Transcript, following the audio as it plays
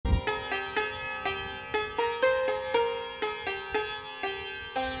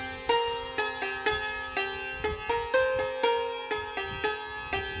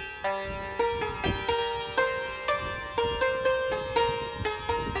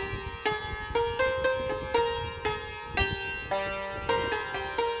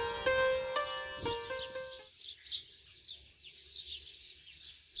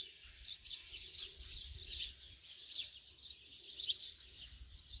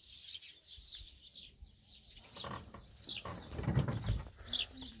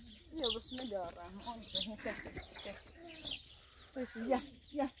بسم الله الرحمن الرحیم. باشه یا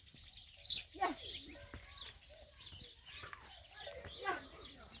یا یا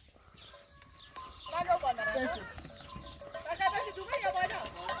بالا بالا باشه فقط باشه دومه یا بالا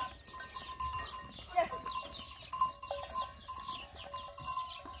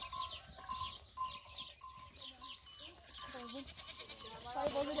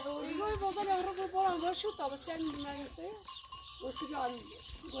Igual baba le agarró por algo chuta, pues ya ni me sé. O si ya ni.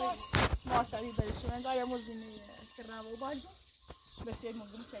 ماشاءالله برش من دایم مزینی کرناو باید بس یک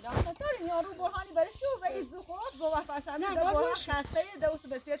مزین چه داشت داری یارو برهانی برشی و به ایزو خود با وفاشانی نه برهان خسته دوست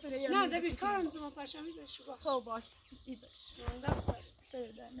بسیار نه دبی کارم زمان پاشمی بشو با خب باش ایدش دست داری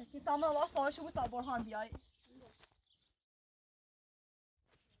سر نکی تمام واسه شو تا برهان بیای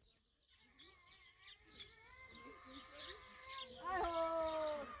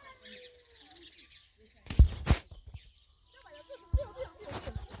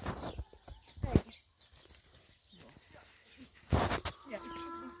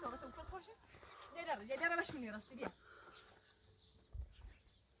یه دره باش می‌نی راستی بیا.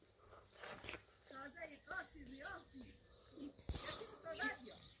 تازه یه کار چیزی هستی.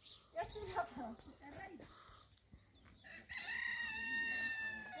 یه چیزی هستم.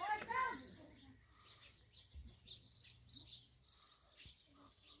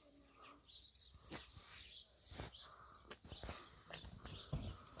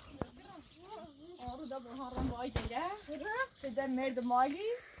 آرو دا برهان رم باید دیگه. چه مرد مالی.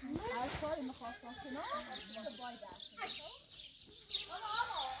 هر کاری می‌خواستم کنم. باید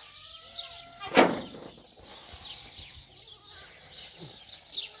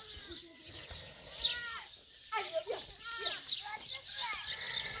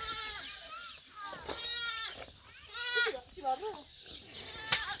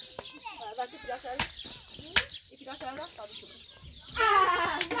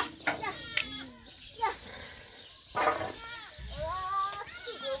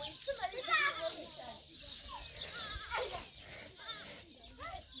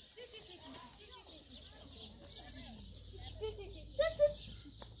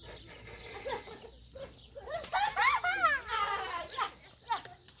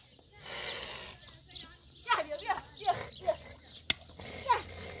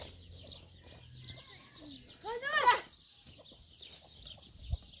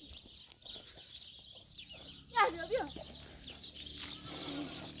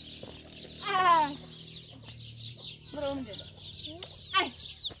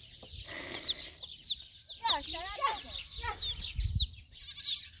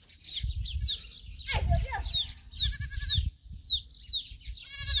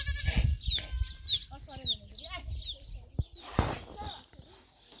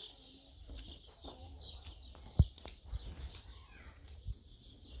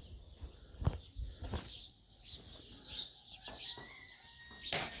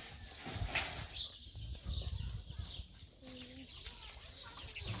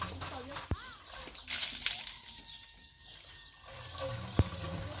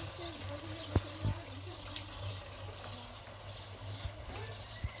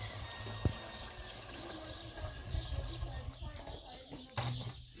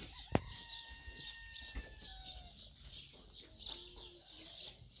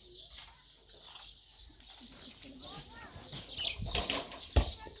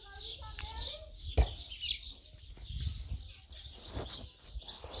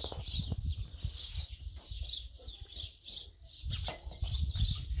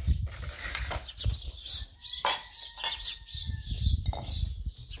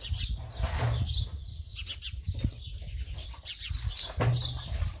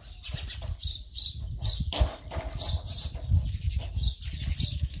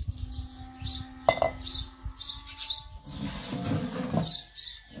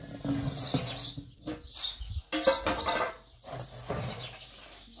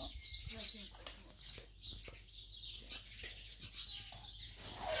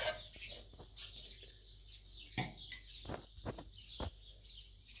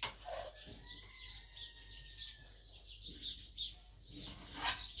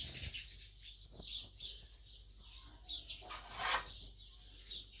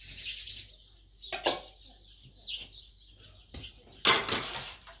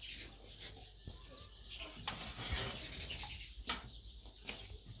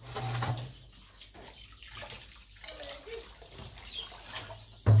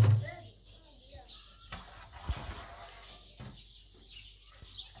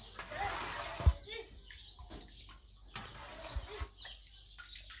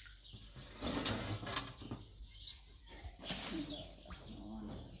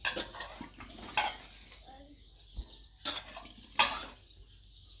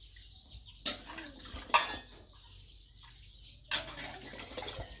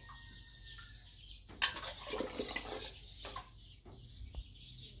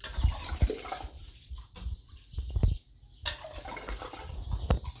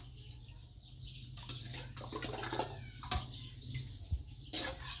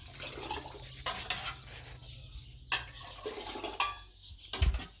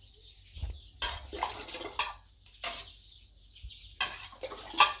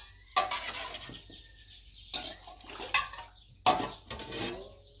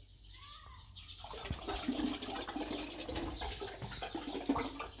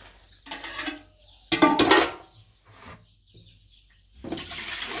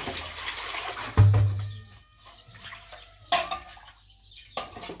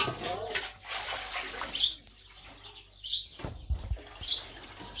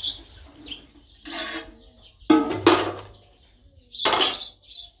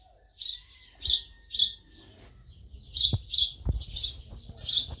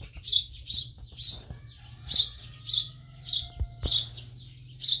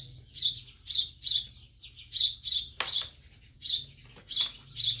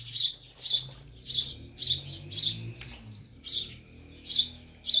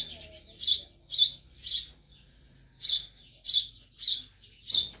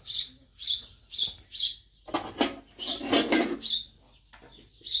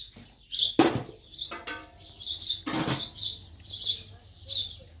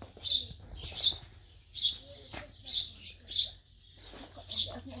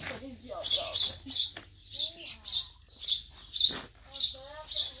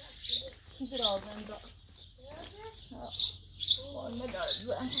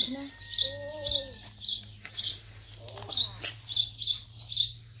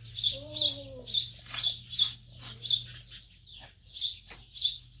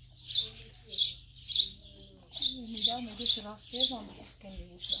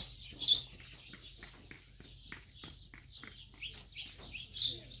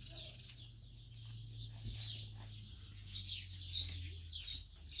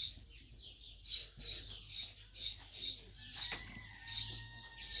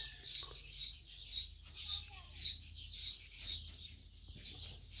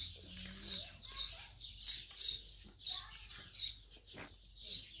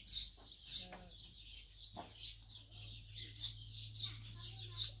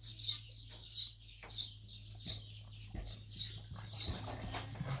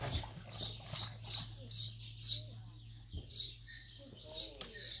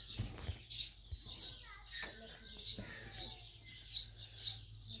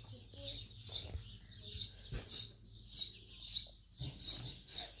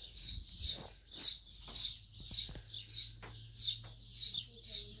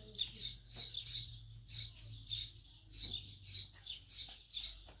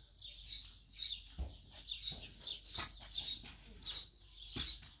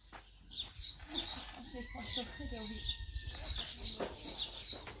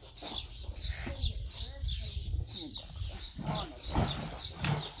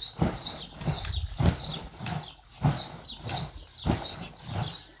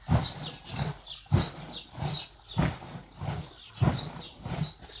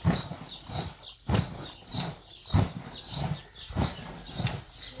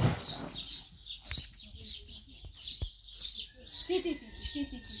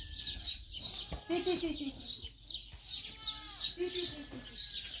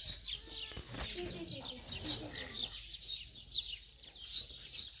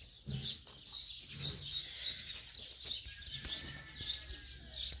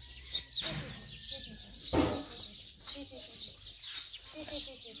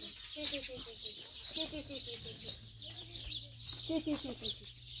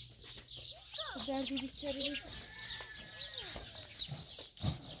دردی بیچاره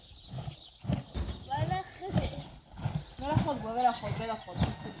ولا خود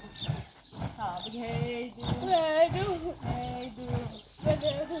ها بگی هیدو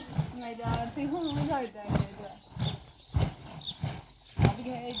میدان تیهون میدان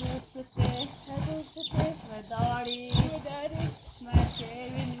بگی هیدو سته وداری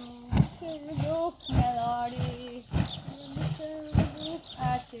مرچوینو نداری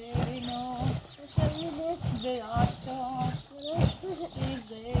اچوینو داشتم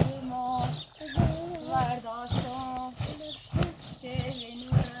ایزه ما ورداشتم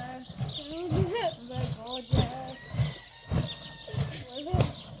چوینو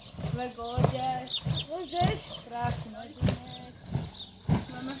وگوجش رفت نجونش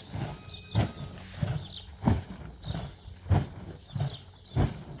مامش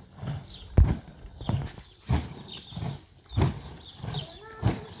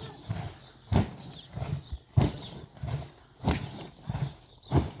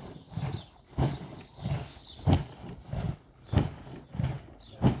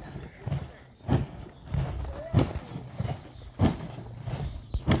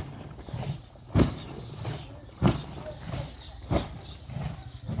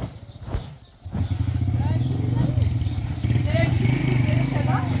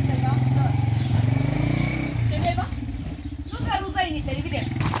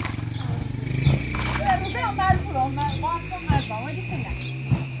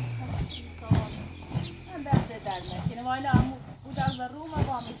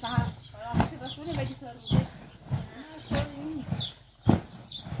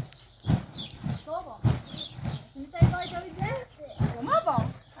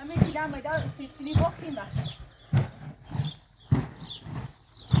نه مدار سیلی باختیم بس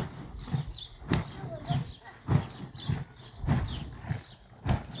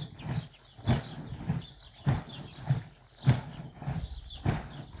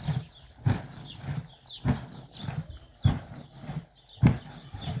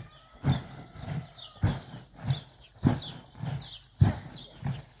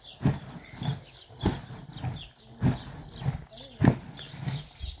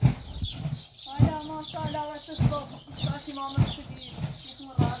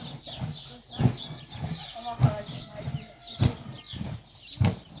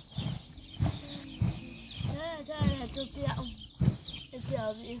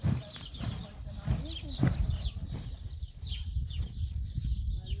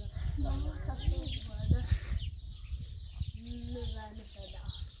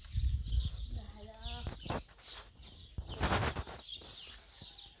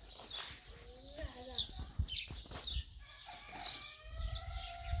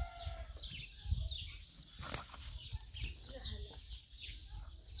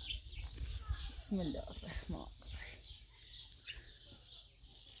بسم الله الرحمن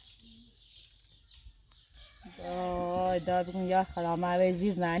الرحیم دا بگم یا خدا ما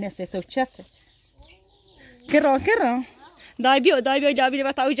عزیز نه سه چفه کرا دای بیو جابی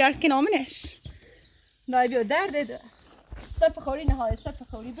بتاوی جار که نامنش دای بیو درد ده سپ خوری نهایی سپ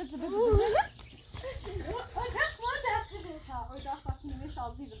خوری بز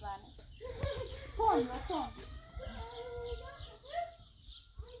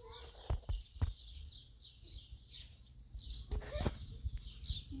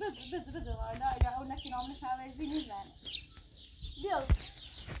بز لا اون نکی نامنش عوضی میزنه بیو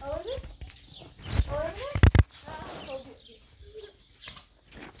آوردی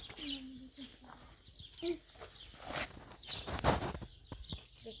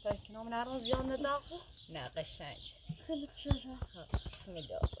بهتر که نام نرو زیان نداغو نه قشنگ خیلی خوشا بسم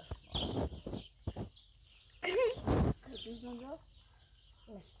الله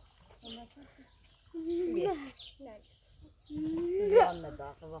نه زیان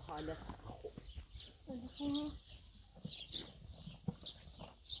نداغو و حالت خوب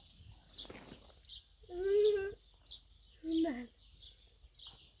نه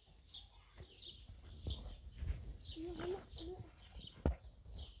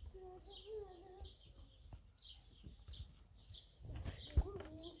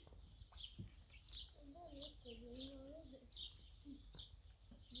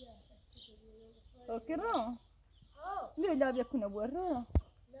اوكيرا ليه لا بيكون ابو الرا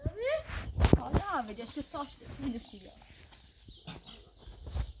لا بدي اشكي تصاش تسوي فيها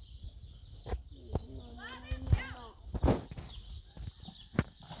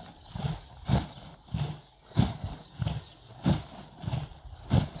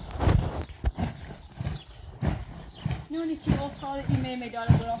نوني شي وصل إيمي مدار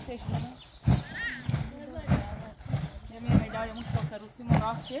براسش منش إيمي مدار مستقر روسي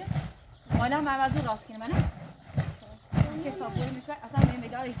مراسش ولا ما بازو راس کنه منه چه کابوی میشه اصلا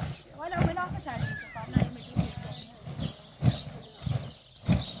نمیداره هیچ ولی ملاقش علیشه فقط نمیدونه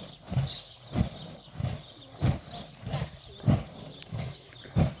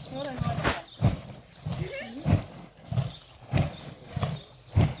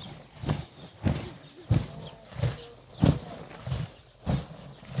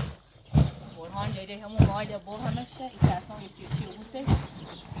برهان لیده همون مایل برهانشه این ترسان یه چی بوده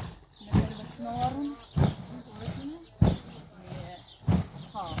نمیده بس نوارون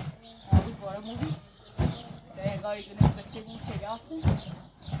ها آبی باره موبی به گاری گونه بچه بود چه بیاسن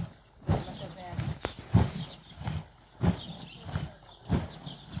باشه زن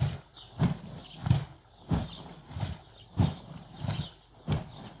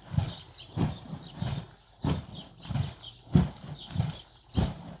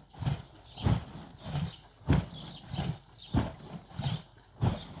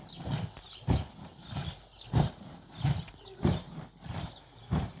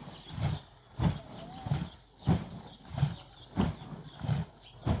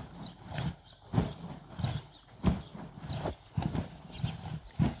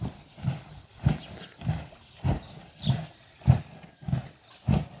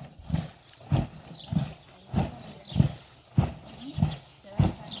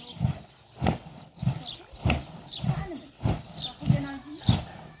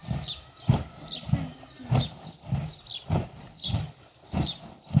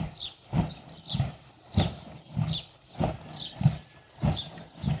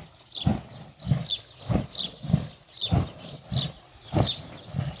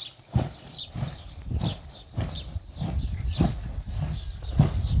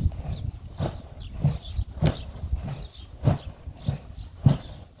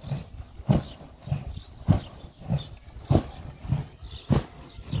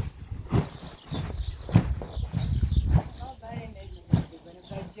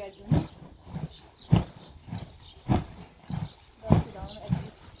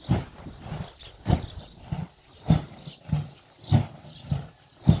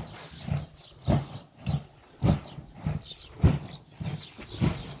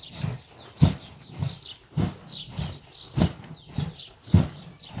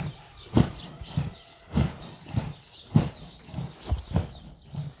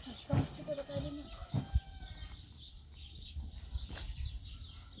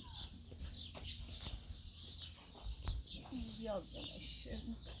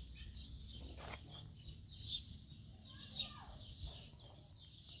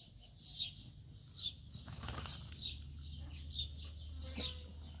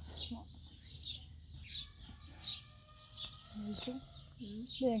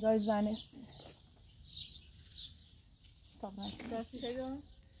نگاه زنستی طبعا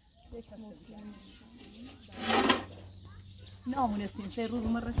یک نامونستین 3 روز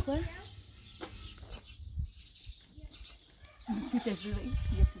مرة شوي تيتش بيبقى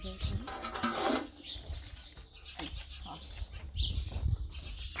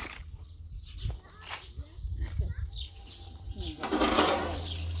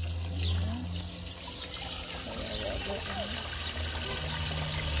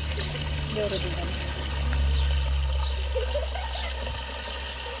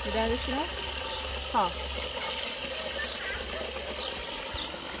بدأ شنو؟ ها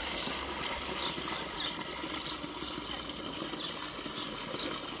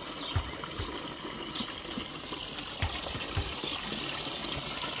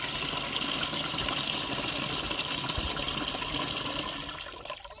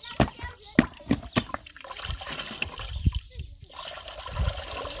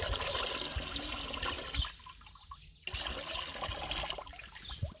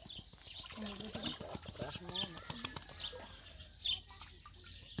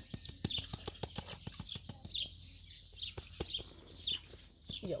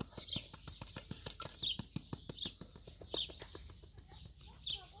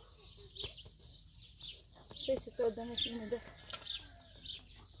ستة قدام شيء ده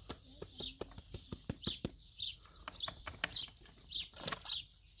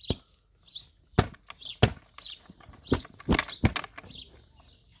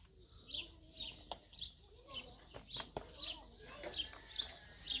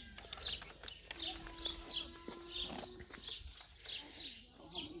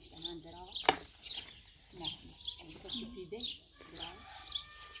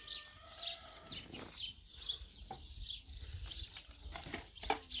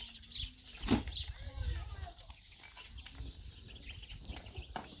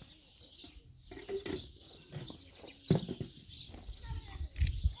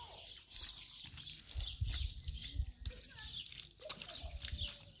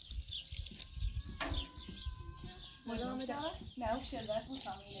نه وش الباس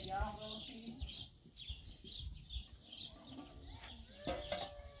مصامين اليوم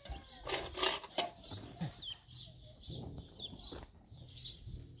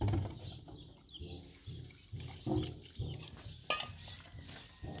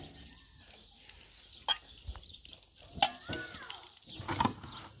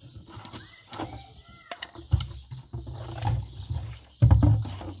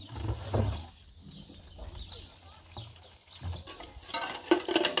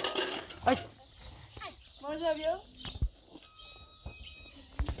بیا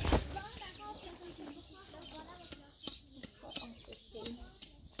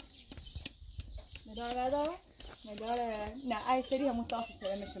مداره نه ای سری همون تاسو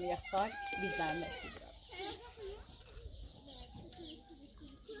ته میشه یخسال بیزنه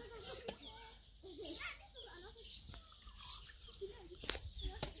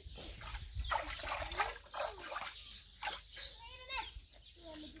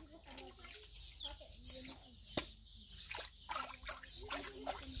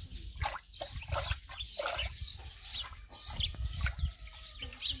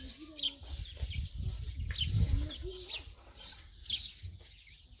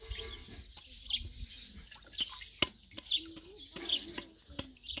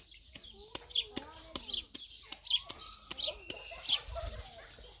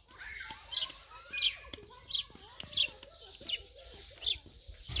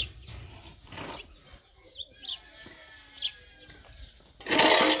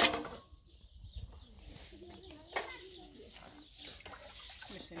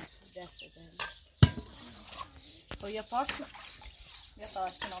دست بزنیم و یه پاک یه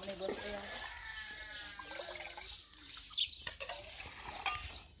تاش کنم نگوسته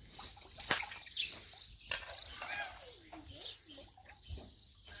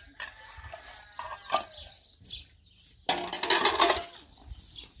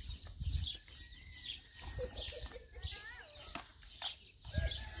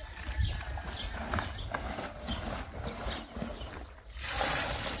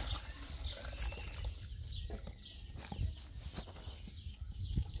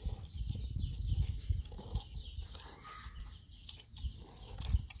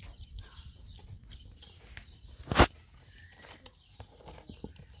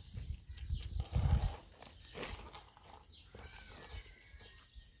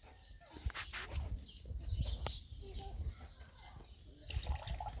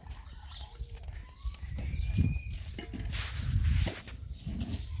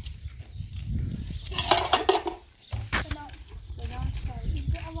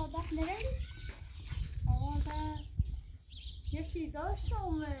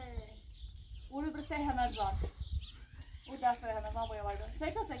داشتم او رو برته همزان او دست به همزان باید وارد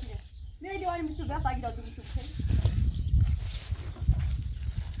سیکا سکیده میای دیوانی میتو بیاد اگه دادو میتو بخیری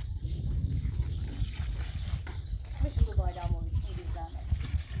میشه دو باید همون میتونی بیزنه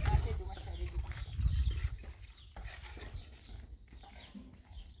مرده دو مچه دیدی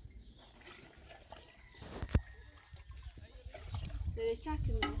داره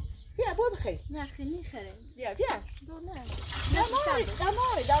چکمش بیا بو بخیر نه خیلی خره بیا بیا دو نه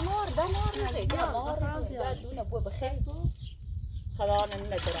دمار بخیر بیا دونه بو بخیر خدا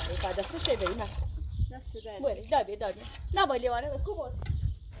نداره بعد دستش بری نه دست داره بوری دابی نه باید لیوانه بکو بود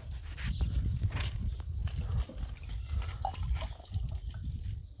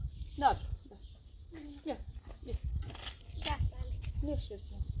نه بیا دست داره نوشه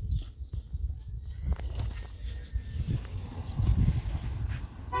چه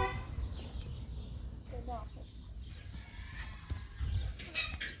صدا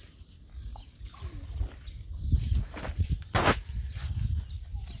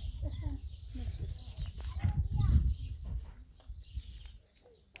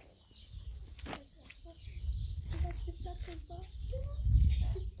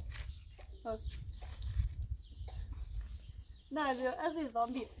نه بیا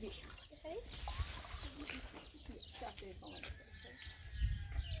عزیزم بیا بیا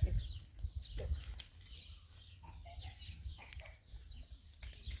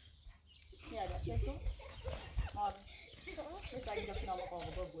دسته تو آره بهت اینجا کنم آقا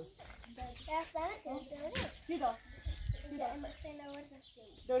بگوست دست داره چی دا؟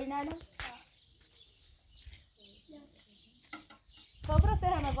 دوری نه خبرت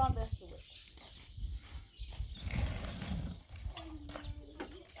همه بان دستو بود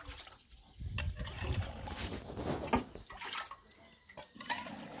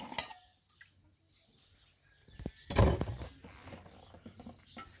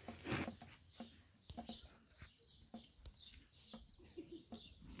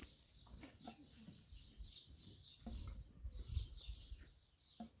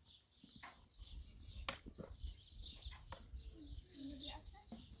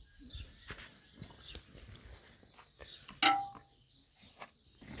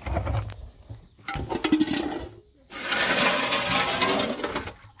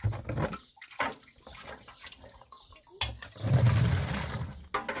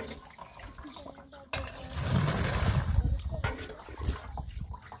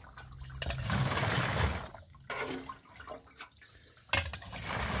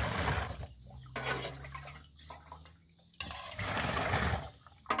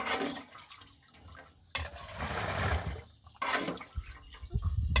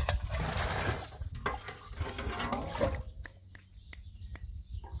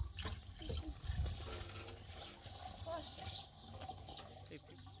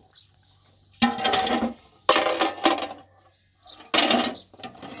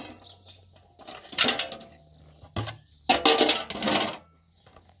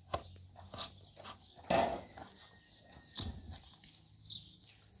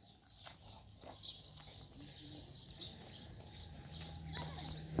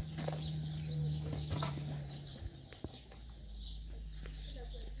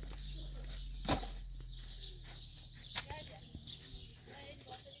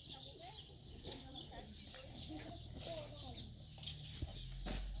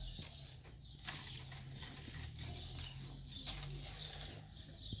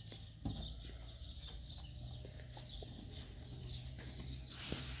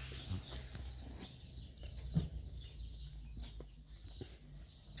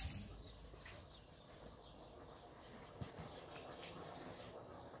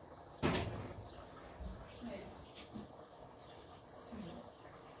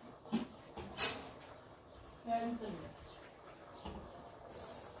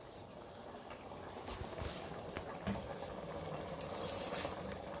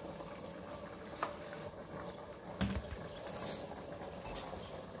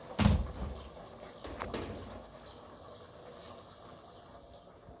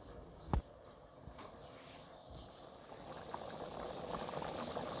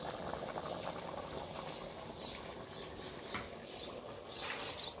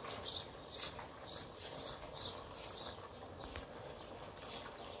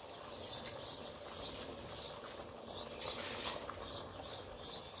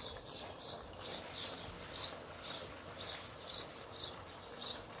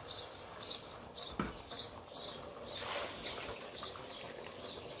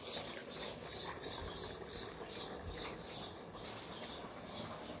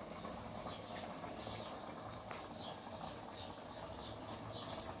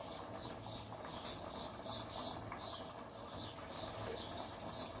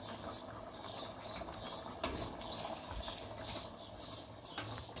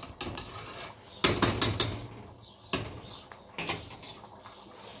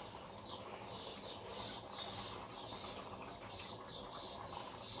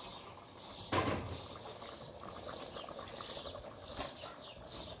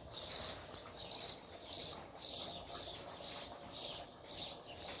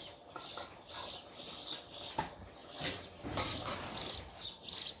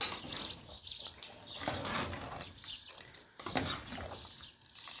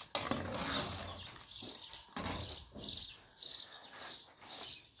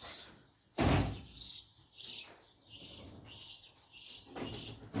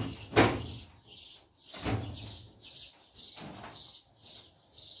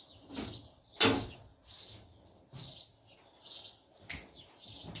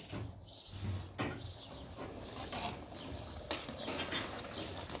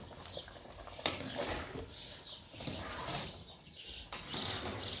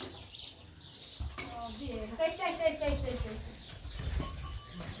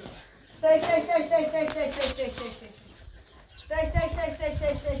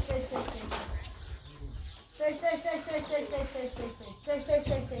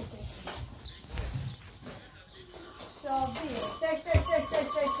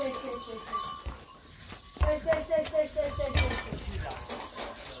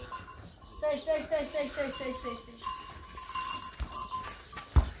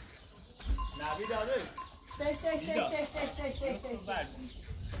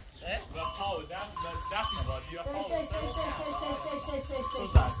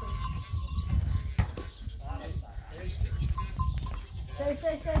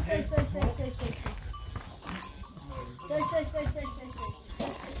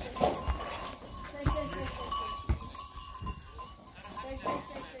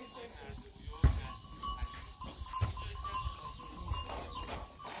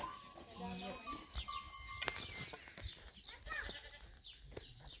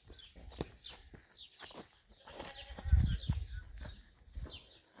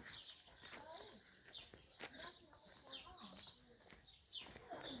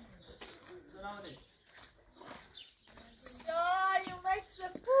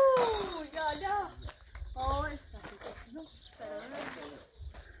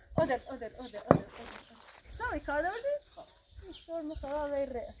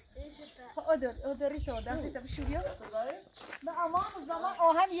اودر ریتو دستی تبشو بیا به امان زمان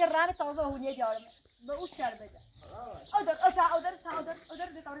آهم یه رنگ تازه هونیه جارم به او چر بده اودر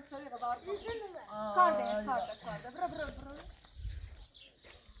ده تاریخ سوی غزار کار ده برو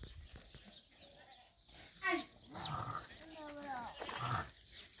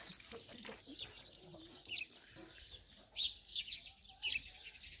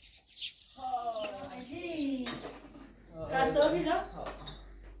راستا بینا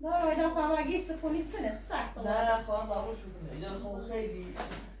نه اینا فهمگی چه کنیتونه سخت نه خواهم بابا شده اینا خب خیلی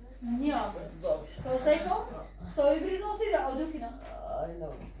نیاز تو سیکو سوی بریز آسیده آدو کنا اینا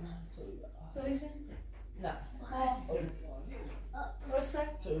سوی خیلی نه رسته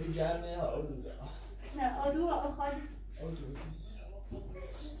سوی گرمه آدو نه آدو خالی آدو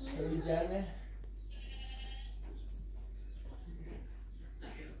سوی گرمه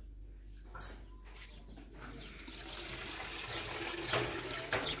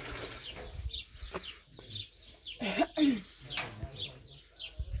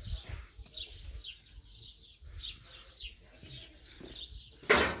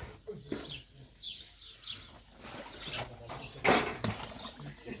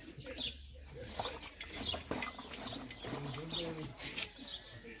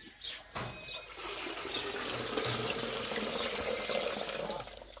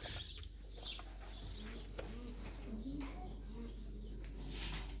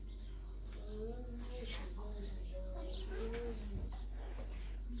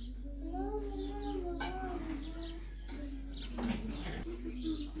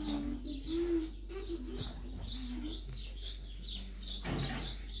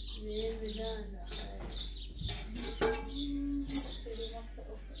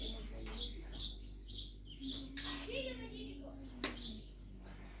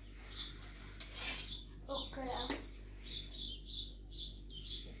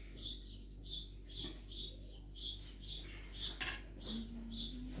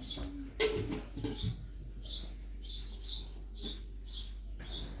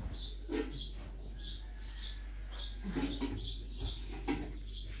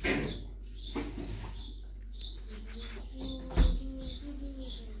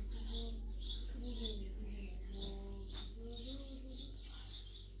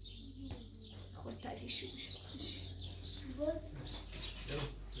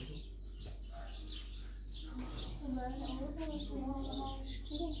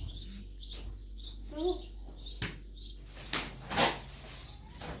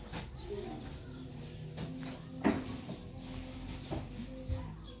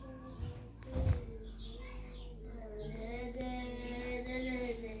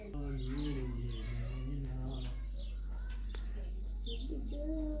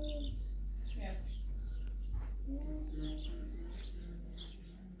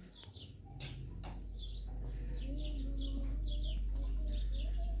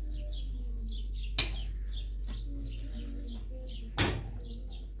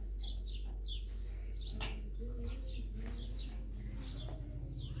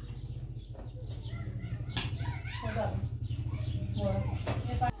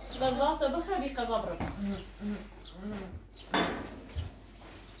لذات بخبي كزبرة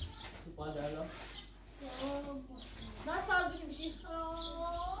سبحان الله ما صارزني بشي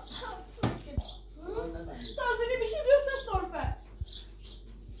صارزني بشي بيوسع الصرفة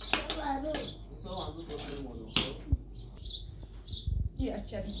بیا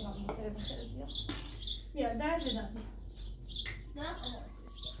چرا که من میتره بخیر زیاد بیا در بدم نه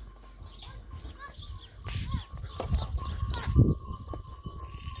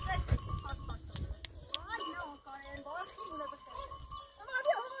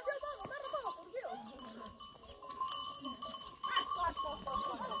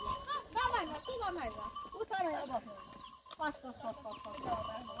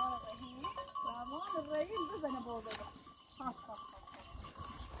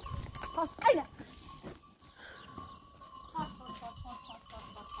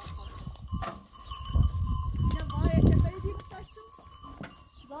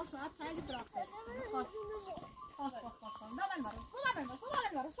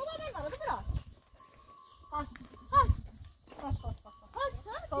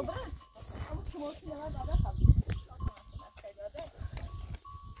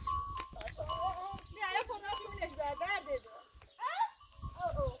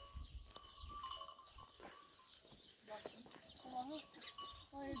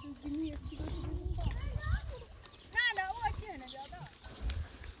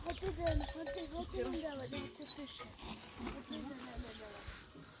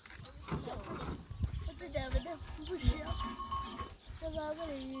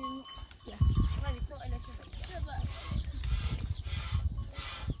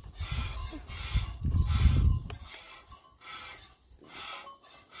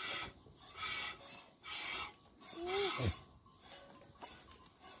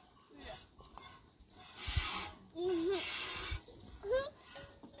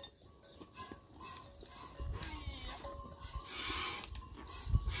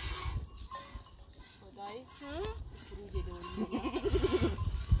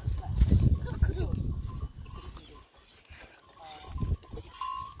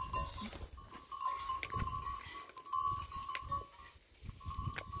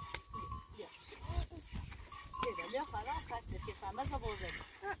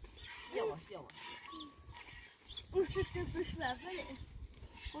Yavaş yavaş. Uçtukça kuşlar böyle.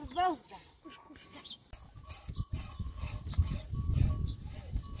 Kuşlar usta. Kuş.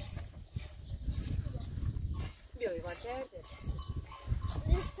 بیایی با کرده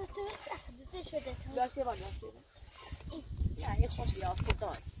لاشه با لاشه نه یه خوش یا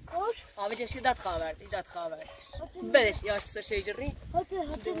صدای آمه جشی داد خواهردی بدش یا چیزا شیجری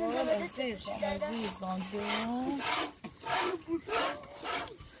عزیزان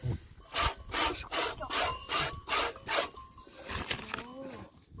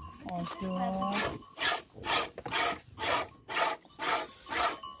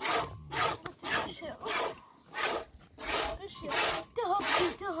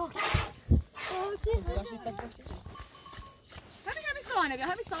همین سوانه بیا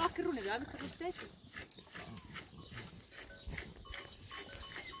همین سواه کرونه بیا همین کرونه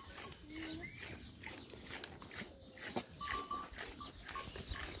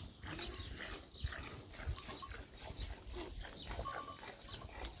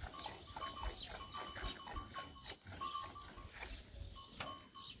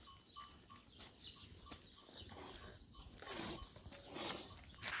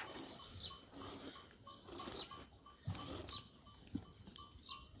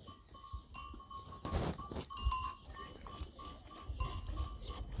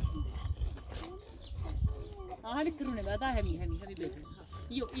همین کرونه بعد همین بدون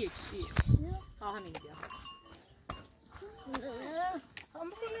یو یک ها همین بیا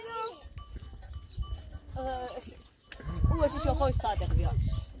هو شو خوش صادق بیا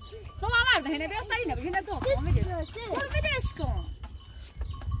سما مرد هنا بیا سرينا بیا هنا دوم ما بدش کن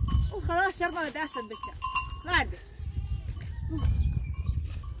او خلاص شربا دست بچه مرد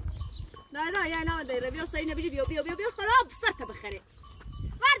لا يا نادر بیا سرينا بيجي بيو خلاص بصرت بخير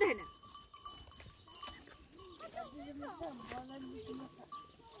مرد هنا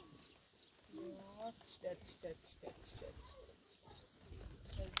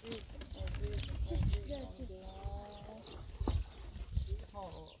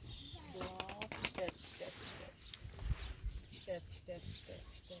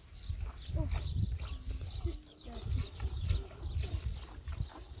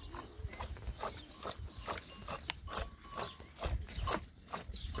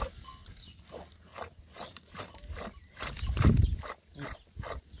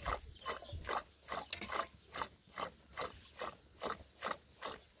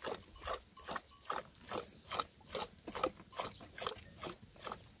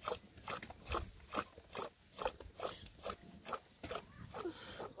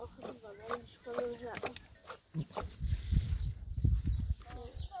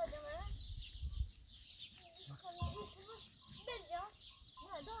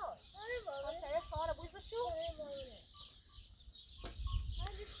شو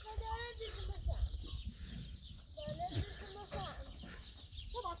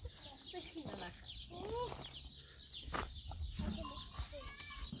طبعا سخينة نخ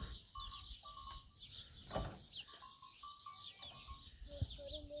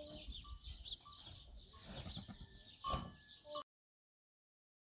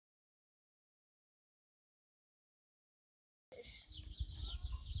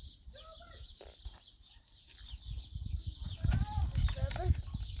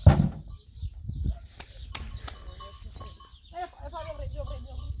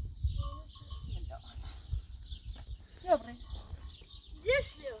يبرد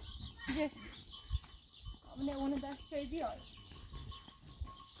جسمه جسمي من وانا ده شيء ديال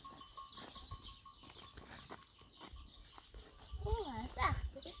اوه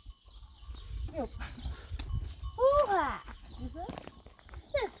سخته يب اوه مثل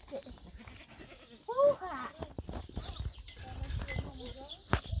سخته اوه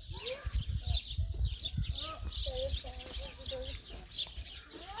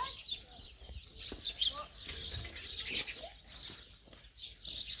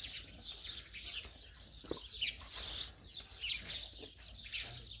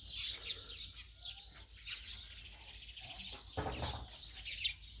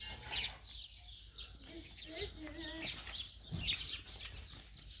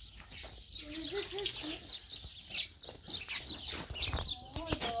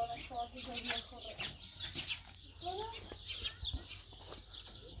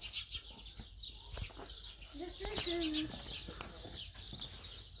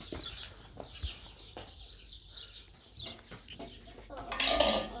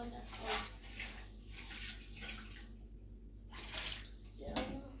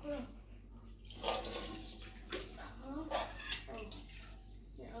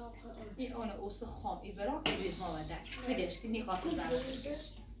این اون اوست خام ای برا ریز آمده هدیش که نیقات زنه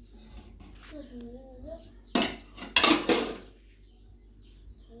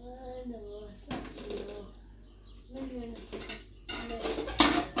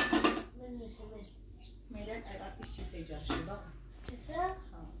میرن الان ایش چی سیجار شده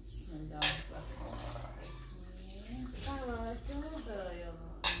بسم الله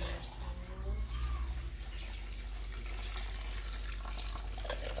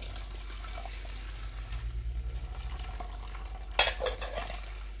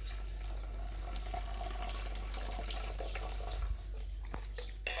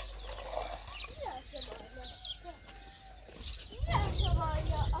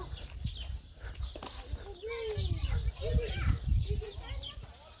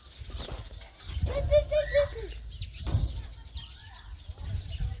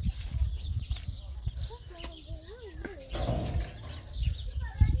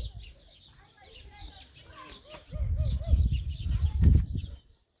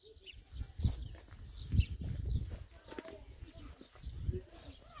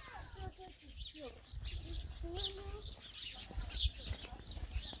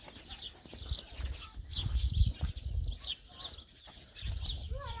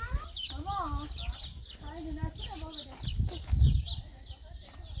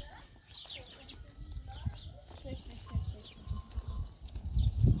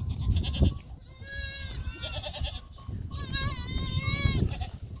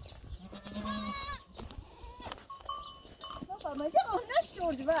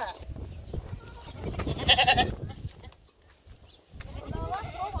شورج بقى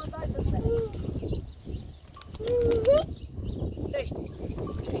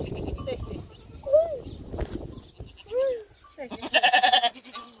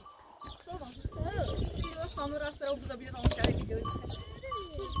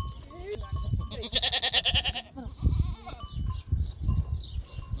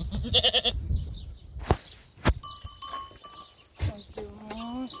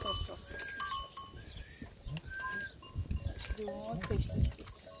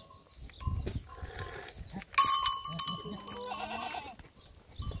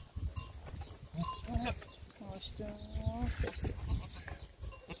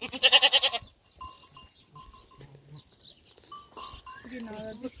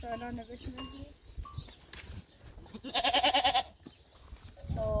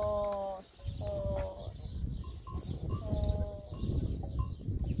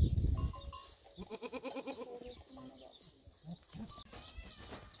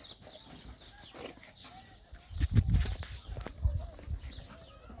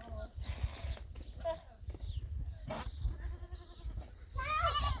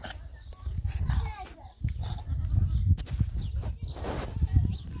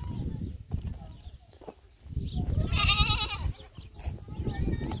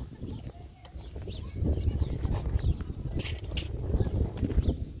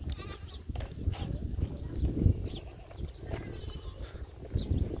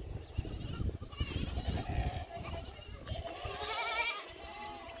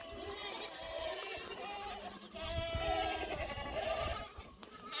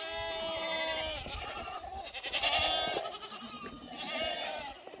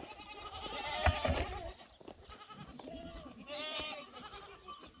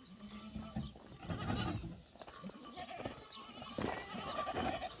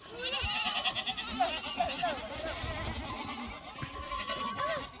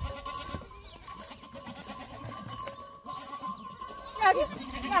نبي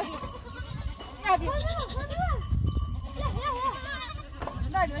نبي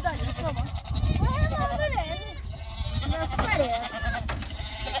نبي نبي نبي صوبة يا سلام